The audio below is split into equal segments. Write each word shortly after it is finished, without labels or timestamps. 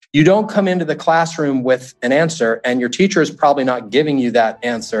You don't come into the classroom with an answer, and your teacher is probably not giving you that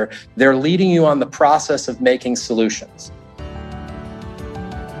answer. They're leading you on the process of making solutions.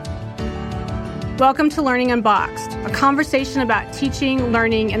 Welcome to Learning Unboxed, a conversation about teaching,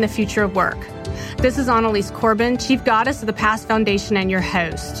 learning, and the future of work. This is Annalise Corbin, Chief Goddess of the Past Foundation and your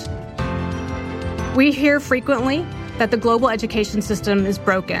host. We hear frequently that the global education system is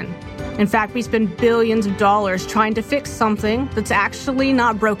broken. In fact, we spend billions of dollars trying to fix something that's actually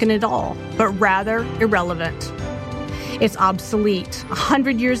not broken at all, but rather irrelevant. It's obsolete.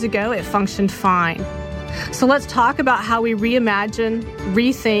 100 years ago, it functioned fine. So let's talk about how we reimagine,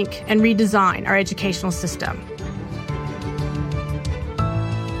 rethink, and redesign our educational system.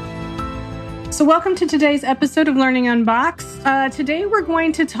 So welcome to today's episode of Learning Unboxed. Today we're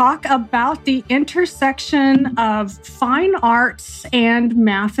going to talk about the intersection of fine arts and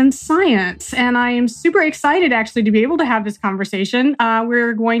math and science. And I am super excited actually to be able to have this conversation.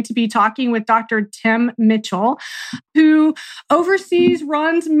 We're going to be talking with Dr. Tim Mitchell, who oversees,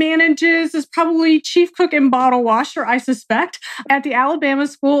 runs, manages, is probably chief cook and bottle washer, I suspect, at the Alabama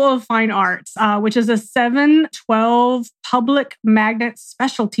School of Fine Arts, which is a 7-12 public magnet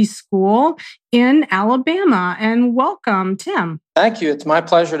specialty school in Alabama. And welcome, Tim. Thank you. It's my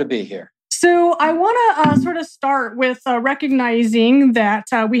pleasure to be here. So I want to sort of start with recognizing that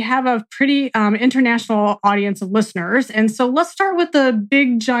we have a pretty international audience of listeners. And so let's start with the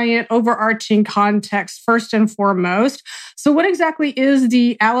big, giant, overarching context first and foremost. So what exactly is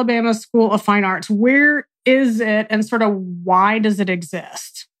the Alabama School of Fine Arts? Where is it and sort of why does it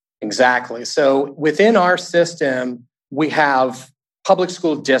exist? Exactly. So within our system, we have public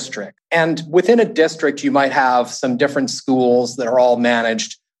school district. And within a district, you might have some different schools that are all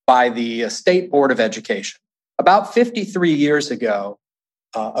managed by the State Board of Education. About 53 years ago,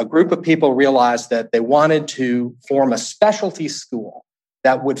 a group of people realized that they wanted to form a specialty school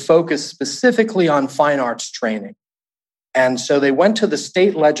that would focus specifically on fine arts training. And so they went to the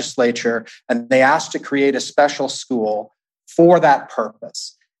state legislature and they asked to create a special school for that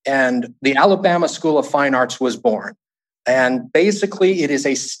purpose. And the Alabama School of Fine Arts was born. And basically, it is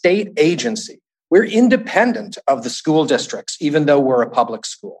a state agency. We're independent of the school districts, even though we're a public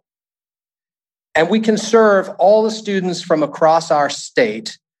school. And we can serve all the students from across our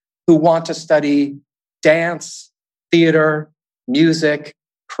state who want to study dance, theater, music,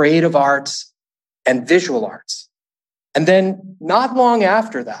 creative arts, and visual arts. And then not long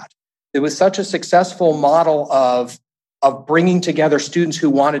after that, it was such a successful model of bringing together students who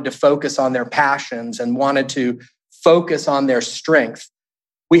wanted to focus on their passions and wanted to focus on their strength.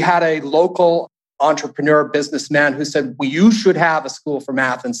 We had a local entrepreneur businessman who said, well, you should have a school for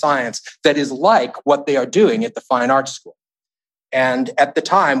math and science that is like what they are doing at the Fine Arts School. And at the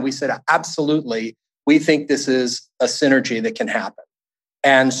time, we said, absolutely, we think this is a synergy that can happen.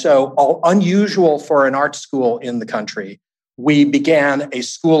 And so, unusual for an art school in the country, we began a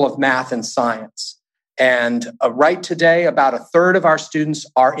school of math and science. And right today, about a third of our students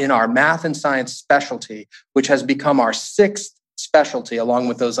are in our math and science specialty, which has become our 6th specialty along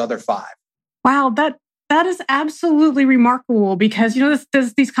with those other 5. Wow, that is absolutely remarkable because,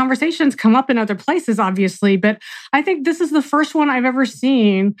 these conversations come up in other places, obviously, but I think this is the first one I've ever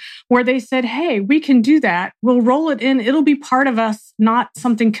seen where they said, hey, we can do that. We'll roll it in. It'll be part of us, not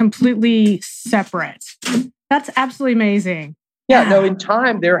something completely separate. That's absolutely amazing. Yeah, no, in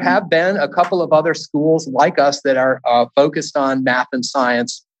time, there have been a couple of other schools like us that are focused on math and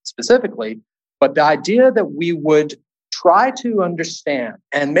science specifically. But the idea that we would try to understand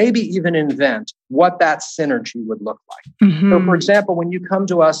and maybe even invent what that synergy would look like. Mm-hmm. So, for example, when you come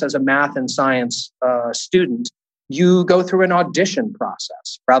to us as a math and science student, you go through an audition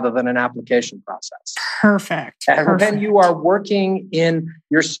process rather than an application process. Perfect. And when you are working in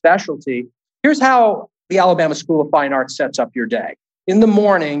your specialty, here's how the Alabama School of Fine Arts sets up your day. In the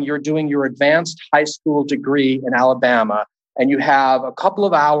morning, you're doing your advanced high school degree in Alabama, and you have a couple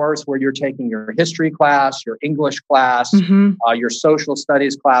of hours where you're taking your history class, your English class, your social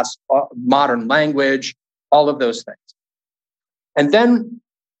studies class, modern language, all of those things. And then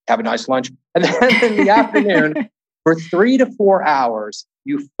have a nice lunch. And then in the afternoon, for 3 to 4 hours,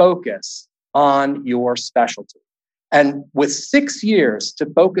 you focus on your specialty. And with 6 years to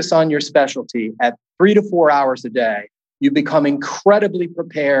focus on your specialty at 3 to 4 hours a day, you become incredibly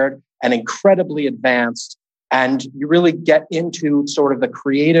prepared and incredibly advanced. And you really get into sort of the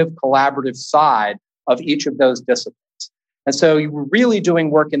creative, collaborative side of each of those disciplines. And so you were really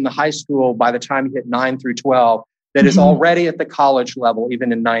doing work in the high school by the time you hit 9 through 12 that is already at the college level,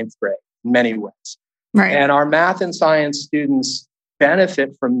 even in 9th grade, in many ways. Right. And our math and science students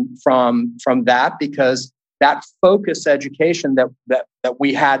benefit from that because that focus education that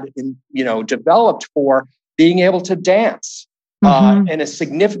we had developed for being able to dance in a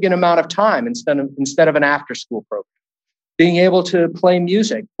significant amount of time instead of an after school program, being able to play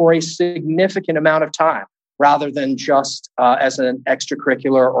music for a significant amount of time rather than just as an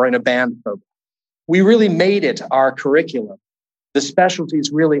extracurricular or in a band program. We really made it our curriculum. The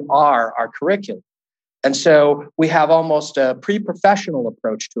specialties really are our curriculum. And so we have almost a pre-professional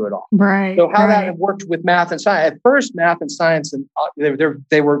approach to it all. Right. So how that worked with math and science. At first, math and science,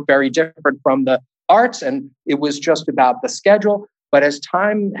 they were very different from the arts, and it was just about the schedule. But as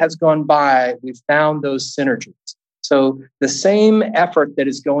time has gone by, we've found those synergies. So the same effort that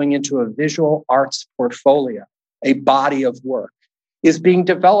is going into a visual arts portfolio, a body of work, is being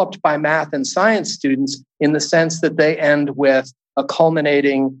developed by math and science students in the sense that they end with a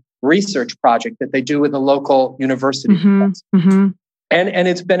culminating research project that they do with a local university. And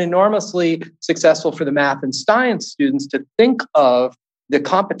it's been enormously successful for the math and science students to think of the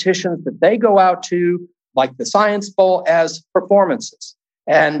competitions that they go out to, like the Science Bowl, as performances,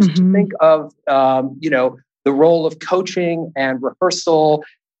 and to think of the role of coaching and rehearsal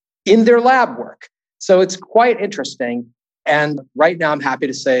in their lab work. So it's quite interesting. And right now, I'm happy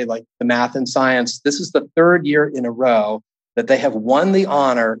to say, like the math and science, this is the third year in a row that they have won the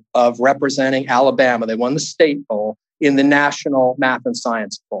honor of representing Alabama. They won the state bowl in the National Math and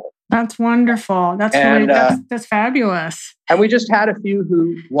Science Bowl. That's wonderful. That's fabulous. And we just had a few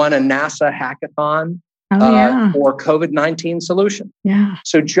who won a NASA hackathon for COVID-19 solution. Yeah.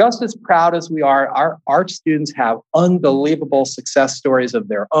 So just as proud as we are, our art students have unbelievable success stories of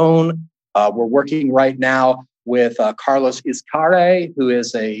their own. We're working right now with Carlos Izcarre, who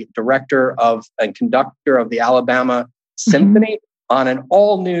is a director and conductor of the Alabama Symphony, on an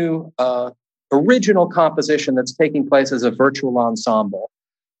all-new original composition that's taking place as a virtual ensemble.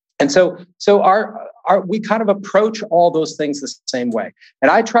 And so we kind of approach all those things the same way.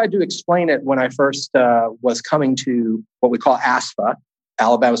 And I tried to explain it when I first was coming to what we call ASFA,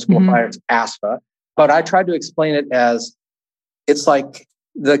 Alabama School of Arts, ASFA. But I tried to explain it as it's like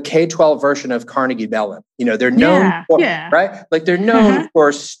the K-12 version of Carnegie Mellon. They're known for, right? Like they're known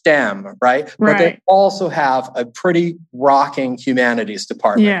for STEM, right? But they also have a pretty rocking humanities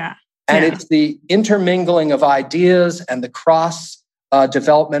department. Yeah. And it's the intermingling of ideas and the cross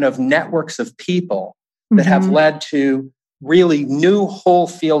development of networks of people that have led to really new whole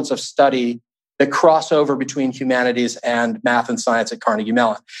fields of study that cross over between humanities and math and science at Carnegie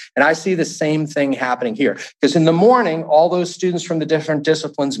Mellon. And I see the same thing happening here. Because in the morning, all those students from the different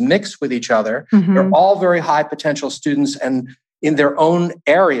disciplines mix with each other. They're all very high potential students and in their own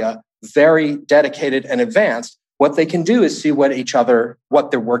area, very dedicated and advanced. What they can do is see what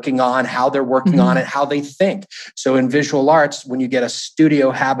they're working on, how they're working on it, how they think. So in visual arts, when you get a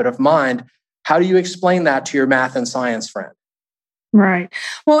studio habit of mind, how do you explain that to your math and science friend? Right.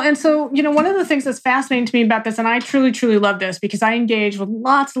 Well, and so, one of the things that's fascinating to me about this, and I truly, truly love this because I engage with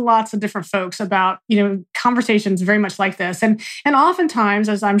lots and lots of different folks about, conversations very much like this. And oftentimes,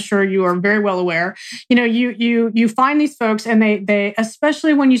 as I'm sure you are very well aware, you find these folks and they,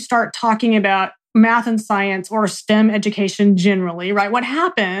 especially when you start talking about math and science or STEM education generally, right? What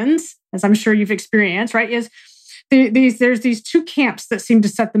happens, as I'm sure you've experienced, right, is there's these two camps that seem to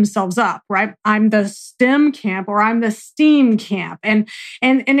set themselves up, right? I'm the STEM camp or I'm the STEAM camp. And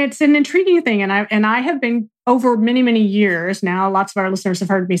it's an intriguing thing. And I have been over many, many years now, lots of our listeners have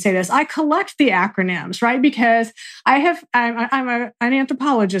heard me say this. I collect the acronyms, right? Because I'm an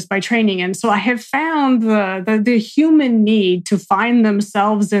anthropologist by training. And so I have found the human need to find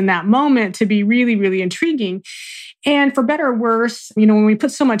themselves in that moment to be really, really intriguing. And for better or worse, when we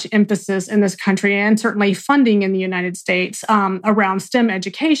put so much emphasis in this country and certainly funding in the United States around STEM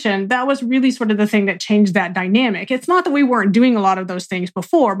education, that was really sort of the thing that changed that dynamic. It's not that we weren't doing a lot of those things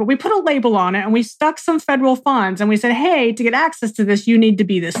before, but we put a label on it and we stuck some federal funds and we said, hey, to get access to this, you need to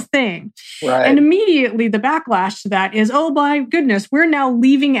be this thing. Right. And immediately the backlash to that is, oh my goodness, we're now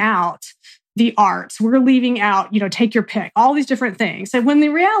leaving out the arts. We're leaving out, take your pick, all these different things. And when the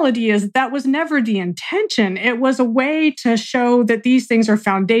reality is that was never the intention. It was a way to show that these things are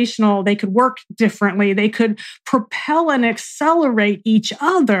foundational. They could work differently. They could propel and accelerate each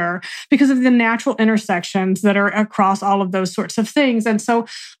other because of the natural intersections that are across all of those sorts of things. And so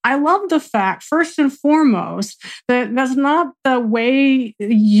I love the fact, first and foremost, that that's not the way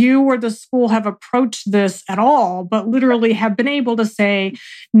you or the school have approached this at all, but literally have been able to say,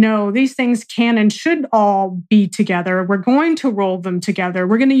 no, these things can and should all be together. We're going to roll them together.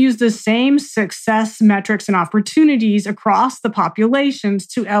 We're going to use the same success metrics and opportunities across the populations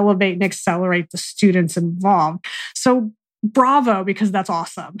to elevate and accelerate the students involved. So bravo, because that's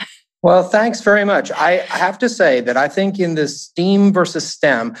awesome. Well, thanks very much. I have to say that I think in this STEAM versus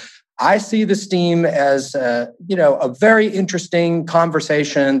STEM, I see the STEAM as a very interesting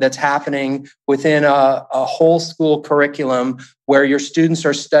conversation that's happening within a whole school curriculum where your students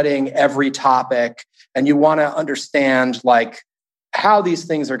are studying every topic and you want to understand like how these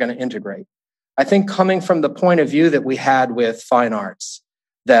things are going to integrate. I think coming from the point of view that we had with fine arts,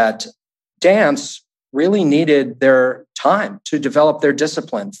 that dance really needed their time to develop their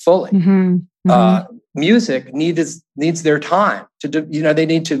discipline fully. Music needs their time to they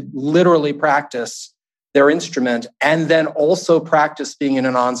need to literally practice their instrument and then also practice being in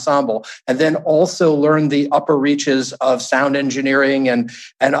an ensemble and then also learn the upper reaches of sound engineering and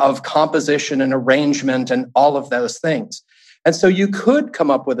of composition and arrangement and all of those things. And so you could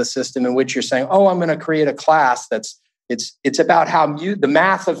come up with a system in which you're saying, oh, I'm going to create a class it's about how the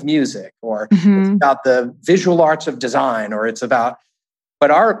math of music, or it's about the visual arts of design, or but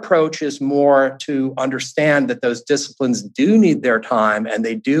our approach is more to understand that those disciplines do need their time and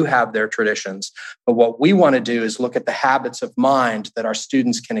they do have their traditions. But what we want to do is look at the habits of mind that our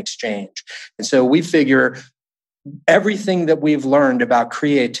students can exchange. And so we figure everything that we've learned about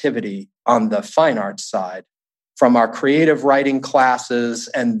creativity on the fine arts side, from our creative writing classes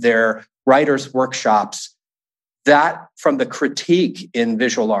and their writers' workshops, that from the critique in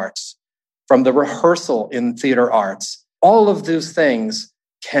visual arts, from the rehearsal in theater arts, all of those things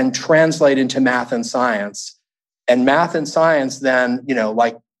can translate into math and science. And math and science then,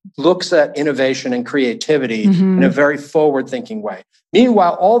 looks at innovation and creativity in a very forward-thinking way.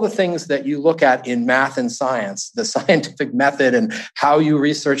 Meanwhile, all the things that you look at in math and science, the scientific method and how you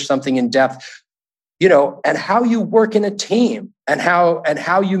research something in depth, and how you work in a team, and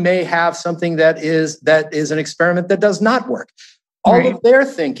how you may have something that is an experiment that does not work. All of their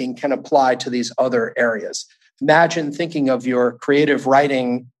thinking can apply to these other areas. Imagine thinking of your creative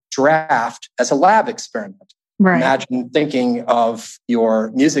writing draft as a lab experiment. Right. Imagine thinking of your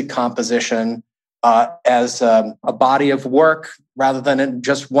music composition as a body of work rather than in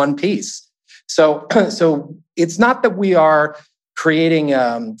just one piece. So it's not that we are creating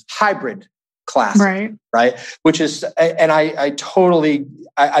hybrid class, right? Which is, and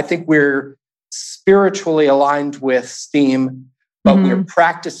I think we're spiritually aligned with STEAM, but we're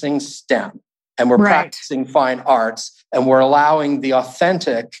practicing STEM and we're practicing fine arts and we're allowing the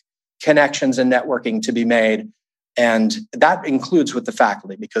authentic connections and networking to be made. And that includes with the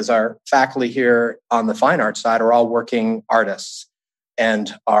faculty, because our faculty here on the fine arts side are all working artists,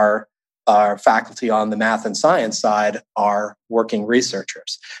 and our faculty on the math and science side are working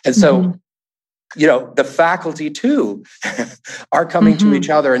researchers. And so the faculty too are coming to each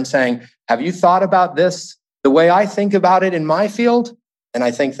other and saying, have you thought about this the way I think about it in my field? And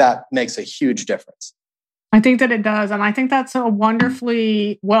I think that makes a huge difference. I think that it does. And I think that's so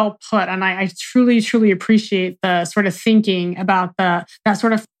wonderfully well put. And I truly, truly appreciate the sort of thinking about that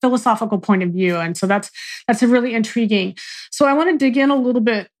sort of philosophical point of view. And so that's a really intriguing. So I want to dig in a little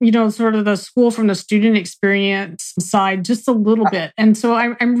bit, sort of the school from the student experience side, just a little bit. And so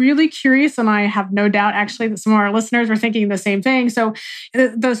I'm really curious, and I have no doubt actually that some of our listeners are thinking the same thing. So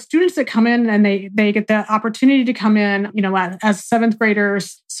the students that come in and they get the opportunity to come in, as seventh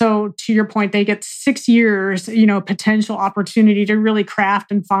graders. So to your point, they get 6 years, potential opportunity to really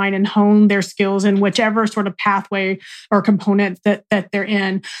craft and find and hone their skills in whichever sort of pathway or component that they're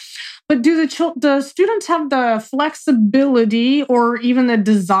in. But do the students have the flexibility or even the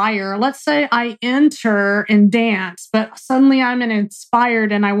desire? Let's say I enter in dance, but suddenly I'm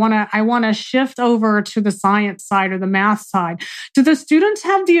inspired and I want to shift over to the science side or the math side. Do the students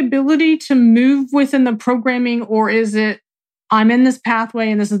have the ability to move within the programming, or is it I'm in this pathway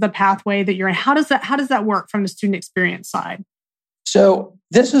and this is the pathway that you're in? How does that work from the student experience side? So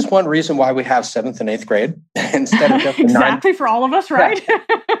this is one reason why we have 7th and 8th grade instead of just exactly 9th. For all of us, right?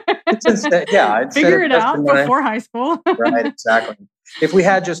 Figure it out before high school. Right, exactly. If we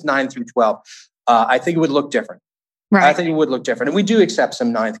had just 9 through 12, I think it would look different. Right. I think it would look different. And we do accept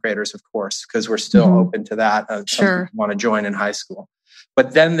some 9th graders, of course, because we're still open to that. Sure. Some want to join in high school.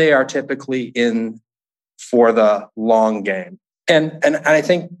 But then they are typically in for the long game. And I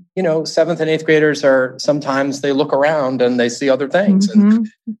think, 7th and 8th graders sometimes they look around and they see other things. And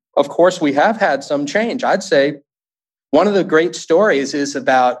of course, we have had some change. I'd say one of the great stories is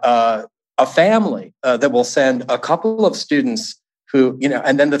about a family that will send a couple of students who,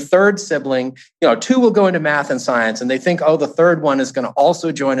 and then the third sibling, 2 will go into math and science, and they think, the third one is going to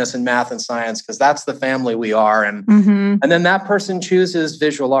also join us in math and science because that's the family we are. And then that person chooses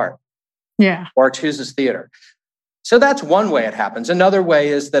visual art. Yeah. Or chooses theater. So that's one way it happens. Another way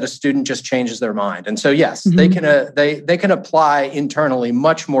is that a student just changes their mind. And so, yes, they can apply internally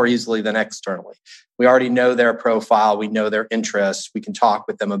much more easily than externally. We already know their profile. We know their interests. We can talk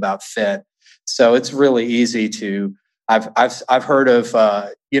with them about fit. So it's really easy to. I've heard of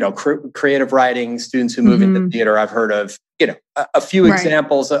creative writing students who move into theater. I've heard of a few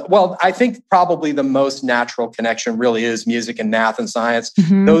examples. Well, I think probably the most natural connection really is music and math and science.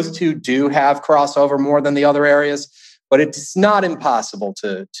 Those two do have crossover more than the other areas, but it's not impossible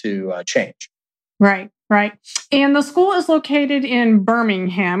to change. Right. And the school is located in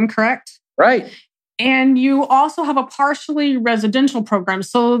Birmingham, correct? Right. And you also have a partially residential program.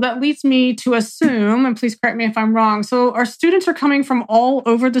 So that leads me to assume, and please correct me if I'm wrong, so our students are coming from all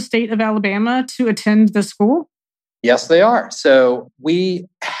over the state of Alabama to attend the school? Yes, they are. So we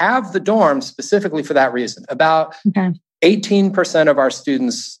have the dorm specifically for that reason. About 18% of our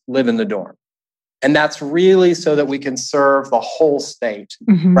students live in the dorm. And that's really so that we can serve the whole state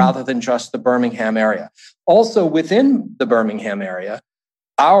rather than just the Birmingham area. Also within the Birmingham area,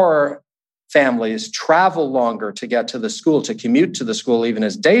 our families travel longer to get to the school, to commute to the school, even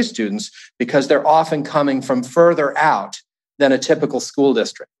as day students, because they're often coming from further out than a typical school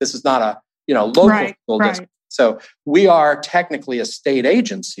district. This is not a local school district. So we are technically a state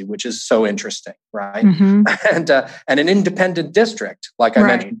agency, which is so interesting, right? And an independent district, like I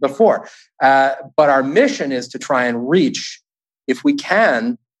mentioned before. But our mission is to try and reach, if we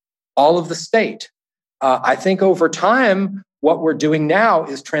can, all of the state. I think over time, what we're doing now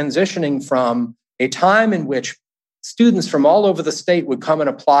is transitioning from a time in which students from all over the state would come and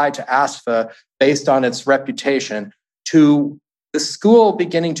apply to ASFA based on its reputation to the school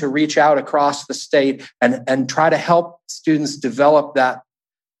beginning to reach out across the state and try to help students develop that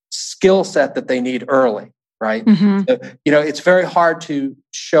skill set that they need early, right? So, it's very hard to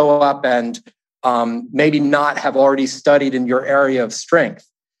show up and maybe not have already studied in your area of strength.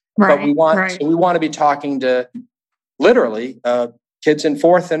 But we want to be talking to literally kids in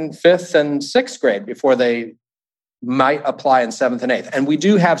 4th and 5th and 6th grade before they might apply in 7th and 8th. And we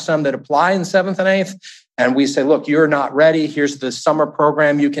do have some that apply in 7th and 8th. And we say, look, you're not ready. Here's the summer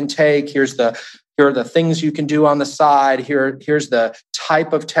program you can take. Here are the things you can do on the side. Here's the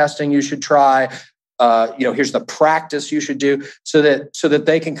type of testing you should try. Here's the practice you should do so that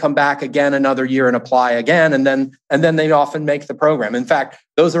they can come back again another year and apply again. And then they often make the program. In fact,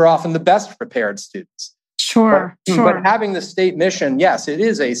 those are often the best prepared students. Sure. But having the state mission, yes, it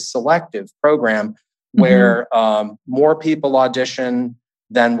is a selective program where more people audition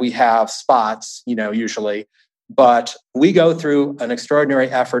than we have spots, usually. But we go through an extraordinary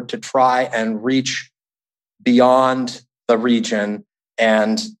effort to try and reach beyond the region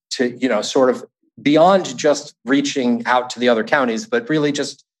and to, sort of beyond just reaching out to the other counties, but really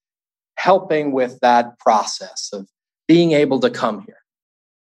just helping with that process of being able to come here.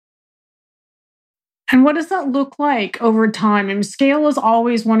 And what does that look like over time? I mean, scale is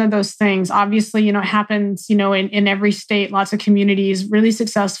always one of those things. Obviously, it happens, in every state, lots of communities, really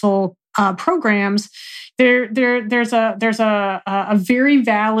successful programs. There's a very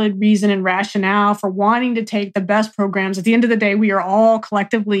valid reason and rationale for wanting to take the best programs. At the end of the day, we are all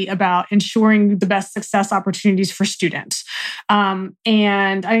collectively about ensuring the best success opportunities for students. And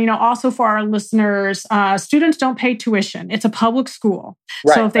also for our listeners, students don't pay tuition. It's a public school.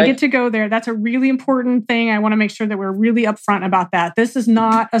 So if they get to go there, that's a really important thing. I want to make sure that we're really upfront about that. This is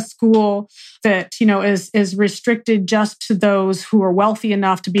not a school that, is restricted just to those who are wealthy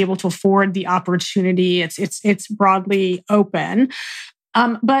enough to be able to afford the opportunity. It's broadly open.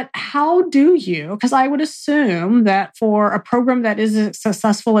 But how do you, because I would assume that for a program that is as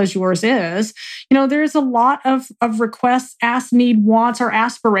successful as yours is, there's a lot of requests, ask, need, wants, or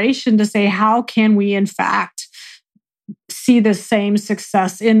aspiration to say, how can we in fact see the same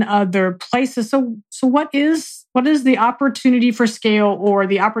success in other places? So what is the opportunity for scale, or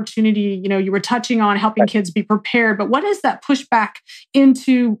the opportunity, you were touching on helping kids be prepared, but what is that pushback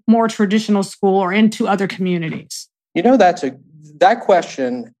into more traditional school or into other communities? That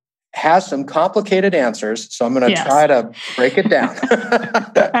question has some complicated answers, so I'm going to try to break it down.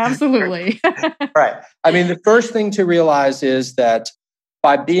 Absolutely. Right. I mean, the first thing to realize is that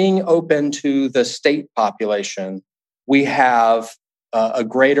by being open to the state population, we have a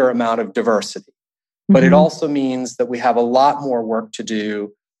greater amount of diversity. But it also means that we have a lot more work to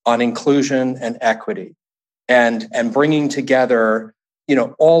do on inclusion and equity and bringing together,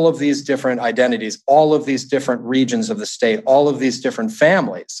 all of these different identities, all of these different regions of the state, all of these different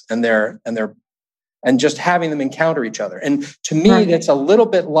families and their and just having them encounter each other. And to me, that's a little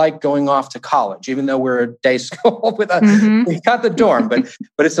bit like going off to college, even though we're a day school we got the dorm,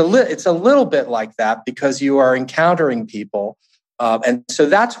 but it's a little bit like that because you are encountering people. And so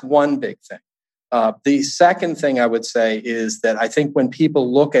that's one big thing. The second thing I would say is that I think when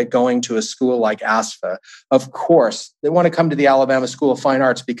people look at going to a school like ASFA, of course, they want to come to the Alabama School of Fine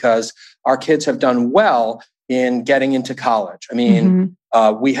Arts because our kids have done well in getting into college. I mean,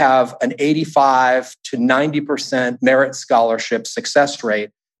 we have an 85 to 90% merit scholarship success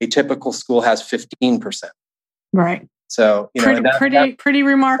rate. A typical school has 15%. Right. So, pretty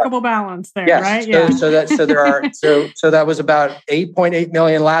remarkable balance there, yes, right? So that was about 8.8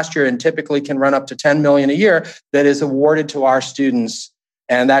 million last year, and typically can run up to 10 million a year that is awarded to our students,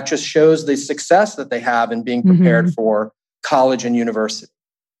 and that just shows the success that they have in being prepared for college and university.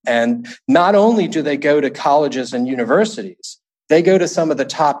 And not only do they go to colleges and universities, they go to some of the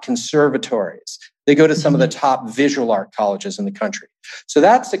top conservatories. They go to some of the top visual art colleges in the country. So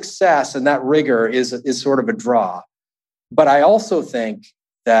that success and that rigor is sort of a draw. But I also think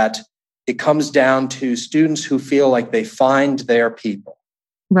that it comes down to students who feel like they find their people.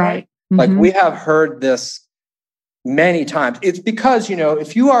 Right. Like we have heard this many times. It's because,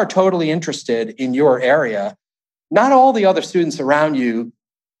 if you are totally interested in your area, not all the other students around you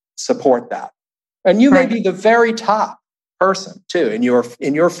support that. And you may be the very top person too in your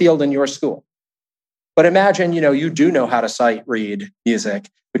field, in your school. But imagine, you do know how to sight read music,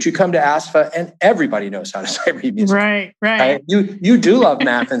 but you come to ASFA and everybody knows how to sight read music. Right. You do love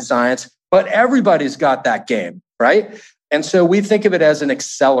math and science, but everybody's got that game, right? And so we think of it as an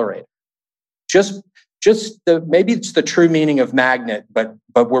accelerator. Maybe it's the true meaning of magnet, but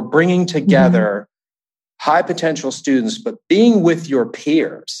we're bringing together high potential students, but being with your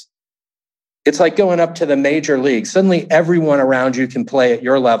peers. It's like going up to the major league. Suddenly everyone around you can play at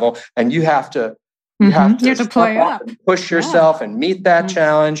your level, and you have to play up and push yourself and meet that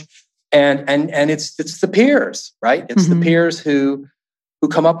challenge. And it's the peers, right? It's the peers who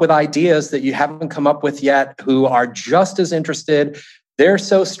come up with ideas that you haven't come up with yet, who are just as interested. They're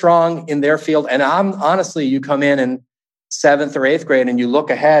so strong in their field. And honestly, you come in 7th or 8th grade and you look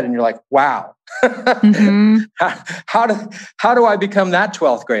ahead and you're like, wow, how do I become that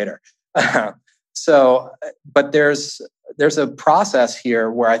 12th grader? But there's a process here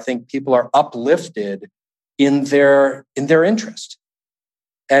where I think people are uplifted in their interest.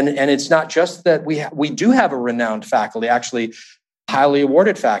 And it's not just that we do have a renowned faculty, actually highly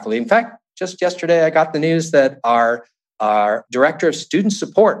awarded faculty. In fact, just yesterday, I got the news that our director of student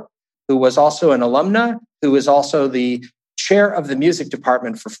support, who was also an alumna, who is also the chair of the music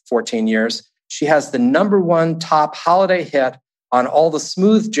department for 14 years, she has the #1 top holiday hit on all the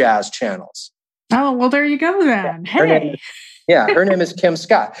smooth jazz channels. Oh, well, there you go then. Hey. Her name is Kim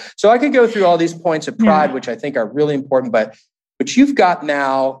Scott. So I could go through all these points of pride, which I think are really important, but you've got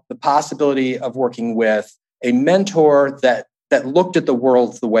now the possibility of working with a mentor that looked at the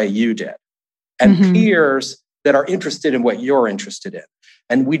world the way you did, and peers that are interested in what you're interested in.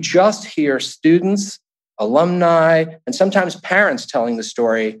 And we just hear students, alumni, and sometimes parents telling the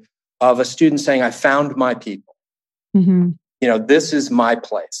story of a student saying, I found my people. This is my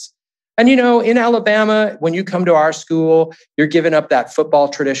place. And, in Alabama, when you come to our school, you're giving up that football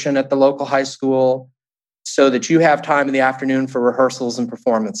tradition at the local high school so that you have time in the afternoon for rehearsals and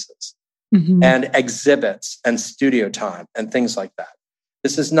performances and exhibits and studio time and things like that.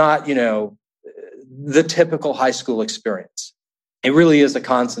 This is not, the typical high school experience. It really is a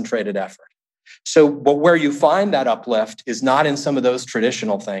concentrated effort. But where you find that uplift is not in some of those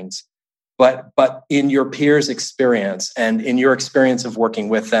traditional things, but in your peers' experience and in your experience of working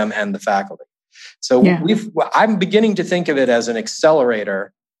with them and the faculty. So I'm beginning to think of it as an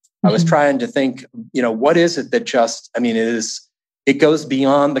accelerator. I was trying to think, what is it that it goes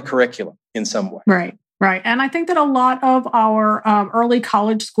beyond the curriculum in some way. Right. And I think that a lot of our early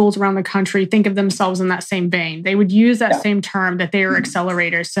college schools around the country think of themselves in that same vein. They would use that same term, that they are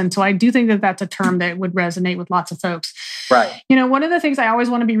accelerators. And so I do think that that's a term that would resonate with lots of folks. Right. One of the things I always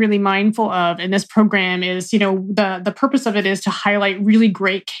want to be really mindful of in this program is, the purpose of it is to highlight really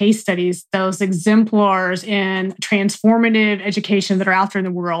great case studies, those exemplars in transformative education that are out there in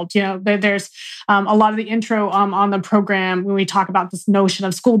the world. There's a lot of the intro on the program when we talk about this notion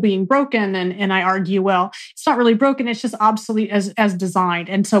of school being broken, and I argue, well, it's not really broken, it's just obsolete as designed.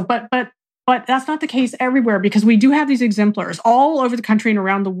 And so, but But that's not the case everywhere, because we do have these exemplars all over the country and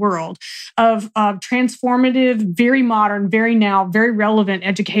around the world of transformative, very modern, very now, very relevant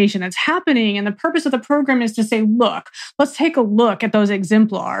education that's happening. And the purpose of the program is to say, look, let's take a look at those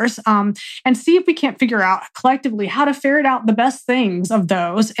exemplars and see if we can't figure out collectively how to ferret out the best things of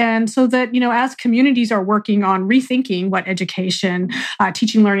those. And so that, as communities are working on rethinking what education,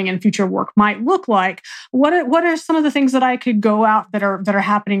 teaching, learning, and future work might look like, what are some of the things that I could go out that are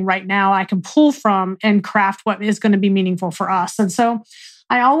happening right now I can pull from and craft what is going to be meaningful for us. And so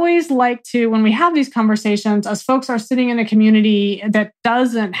I always like to, when we have these conversations, as folks are sitting in a community that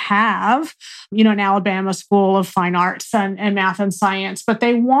doesn't have, an Alabama School of Fine Arts and math and science, but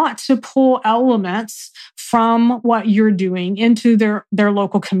they want to pull elements from what you're doing into their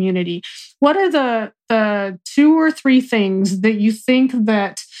local community. What are the 2 or 3 things that you think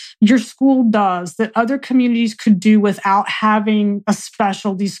that your school does that other communities could do without having a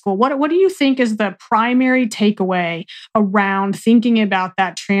specialty school? What do you think is the primary takeaway around thinking about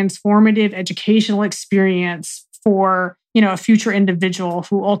that transformative educational experience for, a future individual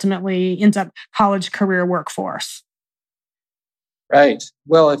who ultimately ends up college career workforce? Right.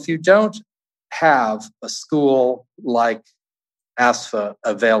 Well, if you don't have a school like ASFA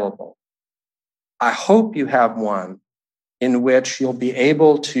available, I hope you have one in which you'll be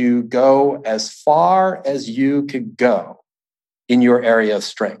able to go as far as you could go in your area of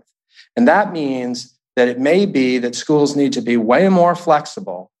strength. And that means that it may be that schools need to be way more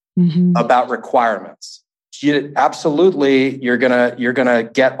flexible about requirements. Absolutely, you're gonna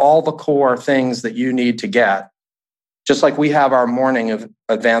get all the core things that you need to get, just like we have our morning of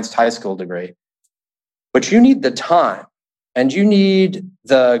advanced high school degree. But you need the time and you need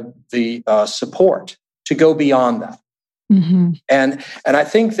the support to go beyond that. And I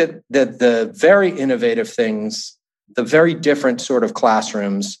think that the very innovative things, the very different sort of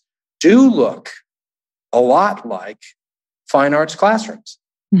classrooms, do look a lot like fine arts classrooms.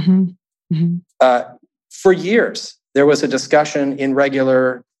 For years, there was a discussion in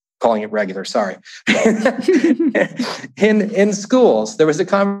in schools, there was a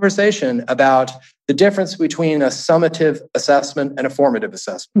conversation about the difference between a summative assessment and a formative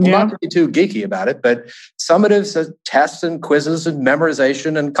assessment. Well, not to be too geeky about it, but summative is tests and quizzes and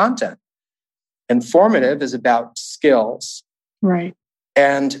memorization and content. And formative is about skills. Right.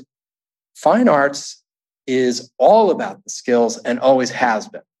 And fine arts is all about the skills and always has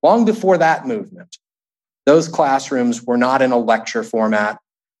been. Long before that movement, those classrooms were not in a lecture format.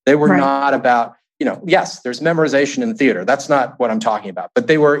 They were not about, yes, there's memorization in theater. That's not what I'm talking about. But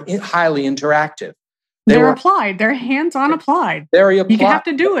they were highly interactive. They're applied. They're hands-on applied. Very applied. You have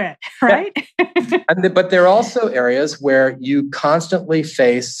to do it, right? Yeah. But there are also areas where you constantly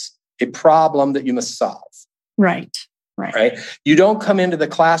face a problem that you must solve. Right. You don't come into the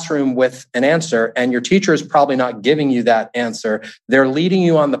classroom with an answer, and your teacher is probably not giving you that answer. They're leading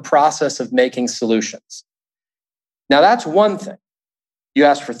you on the process of making solutions. Now, that's one thing. You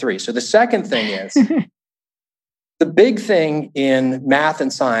asked for 3. So the second thing is, the big thing in math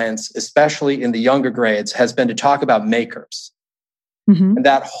and science, especially in the younger grades, has been to talk about makers. And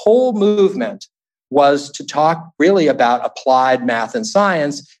that whole movement was to talk really about applied math and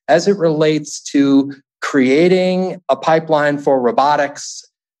science as it relates to creating a pipeline for robotics,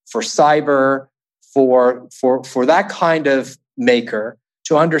 for cyber, for that kind of maker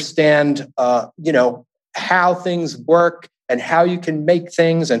to understand, how things work and how you can make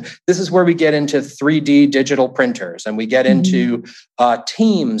things. And this is where we get into 3D digital printers, and we get into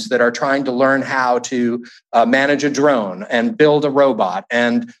teams that are trying to learn how to manage a drone and build a robot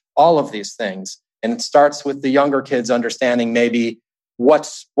and all of these things. And it starts with the younger kids understanding maybe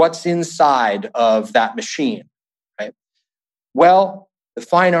what's inside of that machine, right? Well, the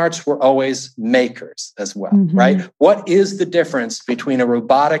fine arts were always makers as well, right? What is the difference between a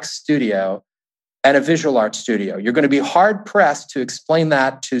robotics studio and a visual arts studio? You're going to be hard pressed to explain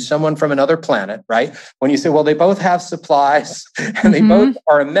that to someone from another planet, right? When you say, well, they both have supplies and they both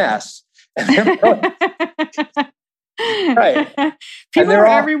are a mess. And they're both... Right. People are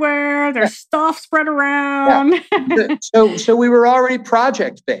everywhere. There's stuff spread around. So we were already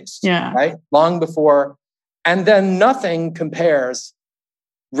project-based, right? Long before. And then nothing compares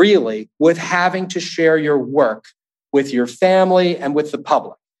really with having to share your work with your family and with the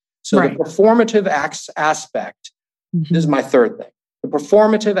public. So the performative aspect, this is my third thing. The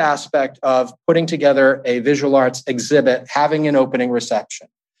performative aspect of putting together a visual arts exhibit, having an opening reception,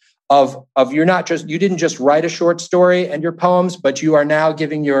 of you didn't just write a short story and your poems, but you are now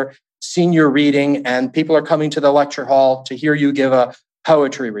giving your senior reading and people are coming to the lecture hall to hear you give a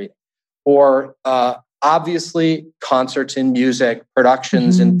poetry reading. Or obviously concerts in music,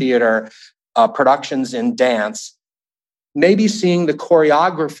 productions in theater, productions in dance, maybe seeing the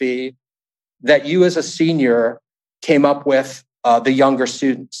choreography that you as a senior came up with the younger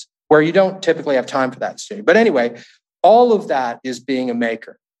students, where you don't typically have time for that student. But anyway, all of that is being a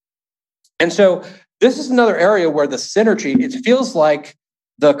maker. And so this is another area where the synergy, it feels like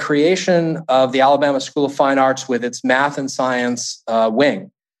the creation of the Alabama School of Fine Arts with its math and science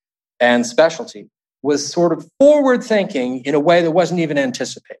wing and specialty was sort of forward thinking in a way that wasn't even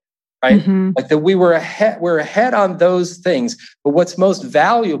anticipated, right? Like that we're ahead on those things, but what's most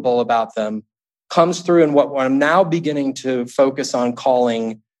valuable about them comes through in what I'm now beginning to focus on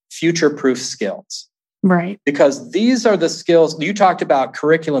calling future-proof skills. Right. Because these are the skills, you talked about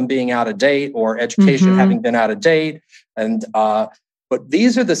curriculum being out of date or education having been out of date. But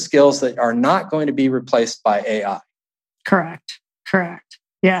these are the skills that are not going to be replaced by AI. Correct.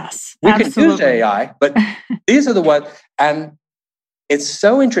 Yes. We can use AI, but these are the ones. And it's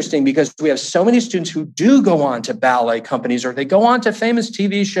so interesting because we have so many students who do go on to ballet companies, or they go on to famous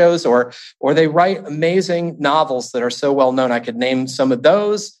TV shows, or they write amazing novels that are so well known. I could name some of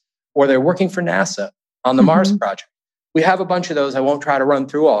those, or they're working for NASA on the Mars project. We have a bunch of those. I won't try to run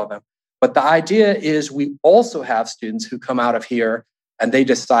through all of them. But the idea is we also have students who come out of here and they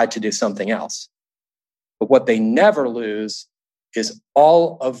decide to do something else. But what they never lose is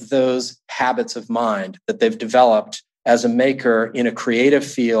all of those habits of mind that they've developed as a maker in a creative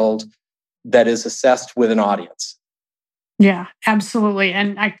field that is assessed with an audience. Yeah, absolutely.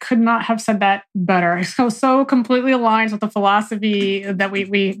 And I could not have said that better. So completely aligns with the philosophy that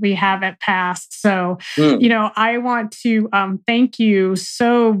we have at PAST. So, I want to thank you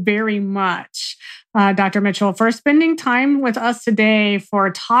so very much, Dr. Mitchell, for spending time with us today,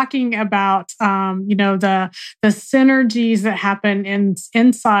 for talking about, the synergies that happen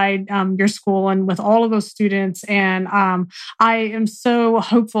inside your school and with all of those students. And I am so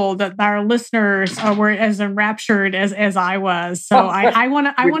hopeful that our listeners were as enraptured as I was. So I want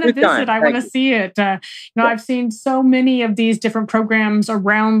to visit. I want to see it. I've seen so many of these different programs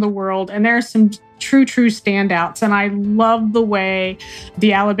around the world, and there are some true standouts. And I love the way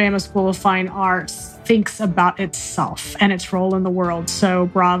the Alabama School of Fine Arts thinks about itself and its role in the world. So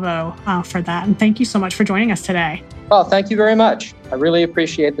bravo for that. And thank you so much for joining us today. Well, thank you very much. I really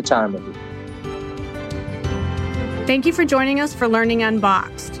appreciate the time with you. Thank you for joining us for Learning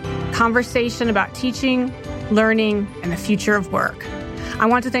Unboxed, conversation about teaching, learning, and the future of work. I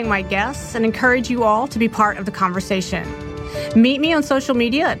want to thank my guests and encourage you all to be part of the conversation. Meet me on social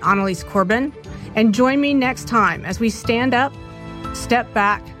media at Annalise Corbin, and join me next time as we stand up, step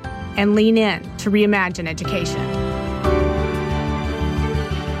back, and lean in to reimagine education.